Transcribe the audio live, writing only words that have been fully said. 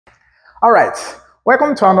All right,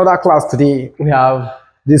 welcome to another class. Today we have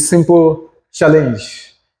this simple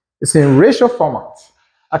challenge. It's in ratio format.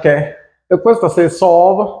 Okay, the question says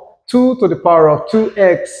solve 2 to the power of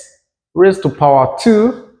 2x raised to power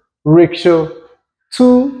 2 ratio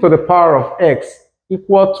 2 to the power of x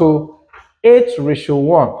equal to 8 ratio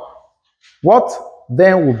 1. What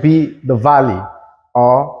then will be the value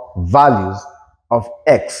or values of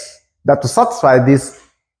x that to satisfy this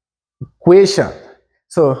equation?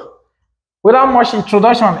 So without much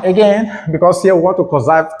introduction again, because here we want to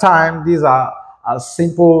conserve time, these are a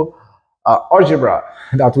simple algebra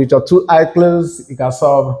that with your two eye closed you can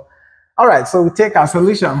solve. All right, so we take our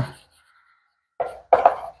solution.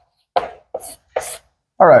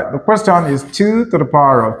 All right, the question is 2 to the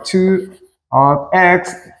power of 2 of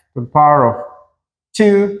x to the power of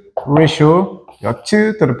 2 ratio your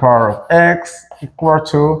 2 to the power of x equal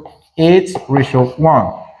to 8 ratio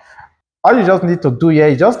 1. All you just need to do here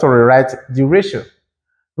is just to rewrite the ratio.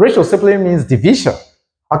 Ratio simply means division.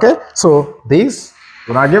 Okay, so this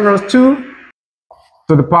will give us 2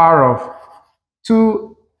 to the power of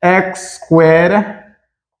 2x squared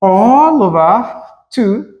all over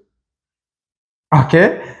 2,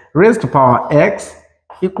 okay, raised to power x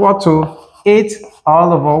equal to 8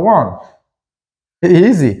 all over 1.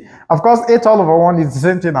 Easy. Of course, 8 all over 1 is the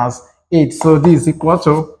same thing as 8, so this is equal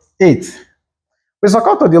to 8. We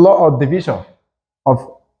succumb to the law of division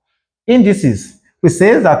of indices. We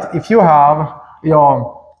say that if you have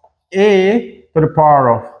your a to the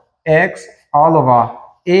power of x all over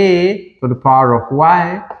a to the power of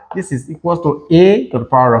y, this is equal to a to the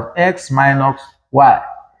power of x minus y.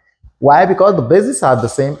 Why? Because the bases are the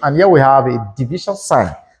same, and here we have a division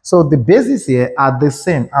sign. So the bases here are the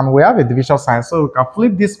same, and we have a division sign. So we can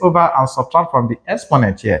flip this over and subtract from the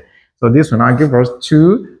exponent here. So this will now give us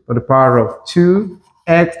 2 to the power of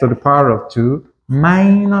 2x to the power of 2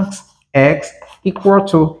 minus x equal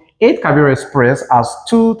to 8 can be expressed as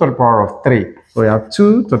 2 to the power of 3. So we have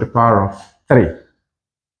 2 to the power of 3.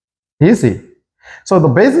 Easy. So the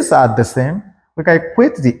bases are the same. We can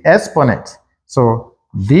equate the exponent. So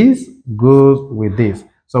this goes with this.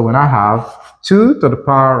 So we now have 2 to the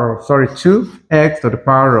power of, 2x to the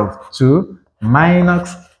power of 2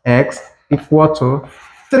 minus x equal to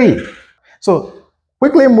 3. So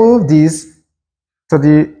quickly move this to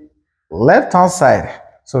the left hand side.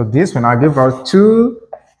 So this will now give us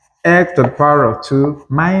 2x to the power of 2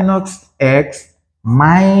 minus x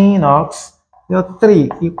minus 3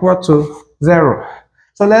 equal to 0.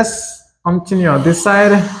 So let's continue on this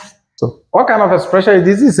side. So what kind of expression is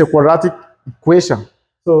this? This is a quadratic equation.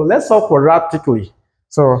 So let's solve quadratically.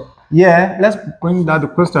 So yeah, let's bring down the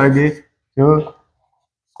question again. 2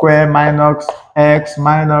 square minus x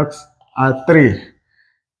minus 3,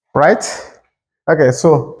 right? Okay,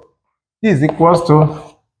 so this equals to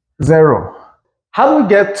 0. How do we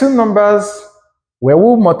get two numbers where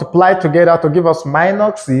we multiply together to give us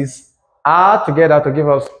minuses, add together to give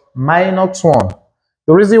us minus 1?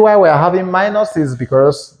 The reason why we are having minus is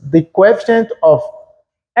because the coefficient of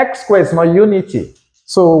x squared is not unity.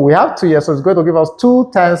 So we have 2 here, so it's going to give us 2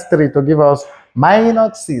 times 3 to give us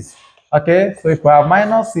minus 6. Okay, so if we have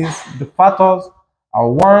minus 6, the factors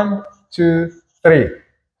are 1, 2, 3.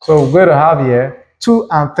 So we're going to have here 2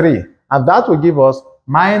 and 3, and that will give us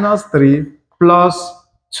minus 3 plus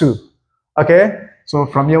 2. Okay, so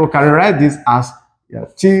from here we can write this as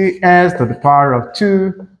 2x to the power of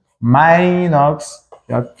 2 minus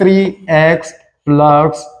 3x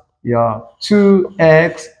plus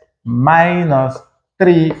 2x minus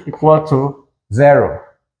 3 equal to 0.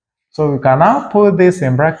 So we can now put this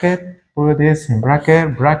in bracket, put this in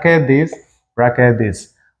bracket, bracket this, bracket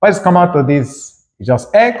this. What is common to this? It's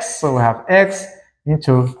just x, so we have x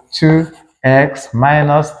into 2x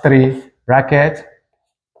minus 3 bracket.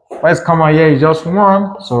 What is common here is just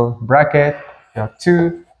 1, so bracket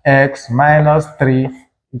 2x minus 3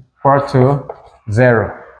 equal to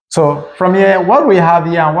 0. So from here, what we have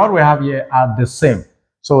here and what we have here are the same.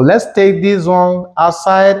 So let's take this one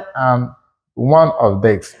outside and one of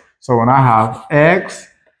this. So when I have x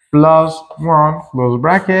plus 1 close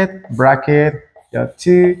bracket, bracket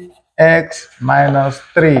 2x minus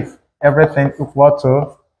 3, everything equal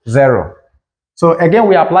to 0. So again,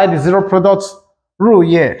 we apply the zero product rule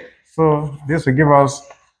here. So this will give us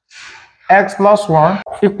x plus 1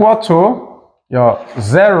 equal to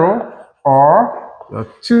 0 or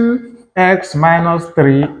 2x minus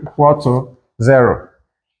 3 equal to 0.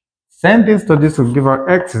 Send this to this will give us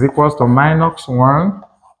x is equals to minus 1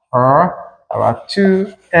 or our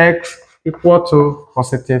 2x equal to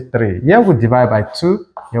positive 3. Here we divide by 2,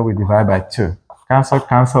 here we divide by 2. Cancel,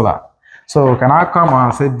 cancel that. So can I come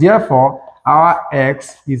and say, therefore, our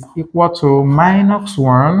x is equal to minus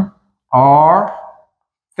 1 or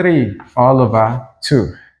 3 all over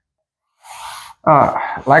 2.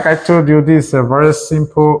 Like I told you, this is a very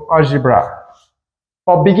simple algebra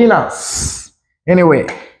for beginners. Anyway,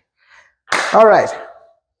 all right.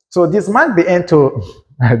 So this marks the end to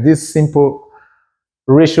this simple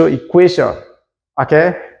ratio equation.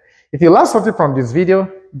 Okay. If you learned something from this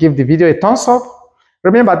video, give the video a thumbs up.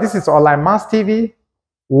 Remember, this is Online Maths TV,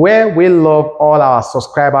 where we love all our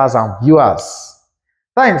subscribers and viewers.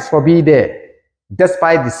 Thanks for being there.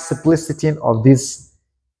 Despite the simplicity of this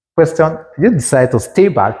question, you decide to stay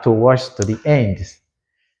back to watch to the end.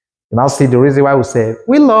 You now see the reason why we say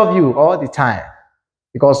we love you all the time,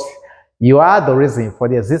 because you are the reason for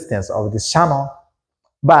the existence of this channel.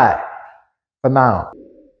 Bye for now.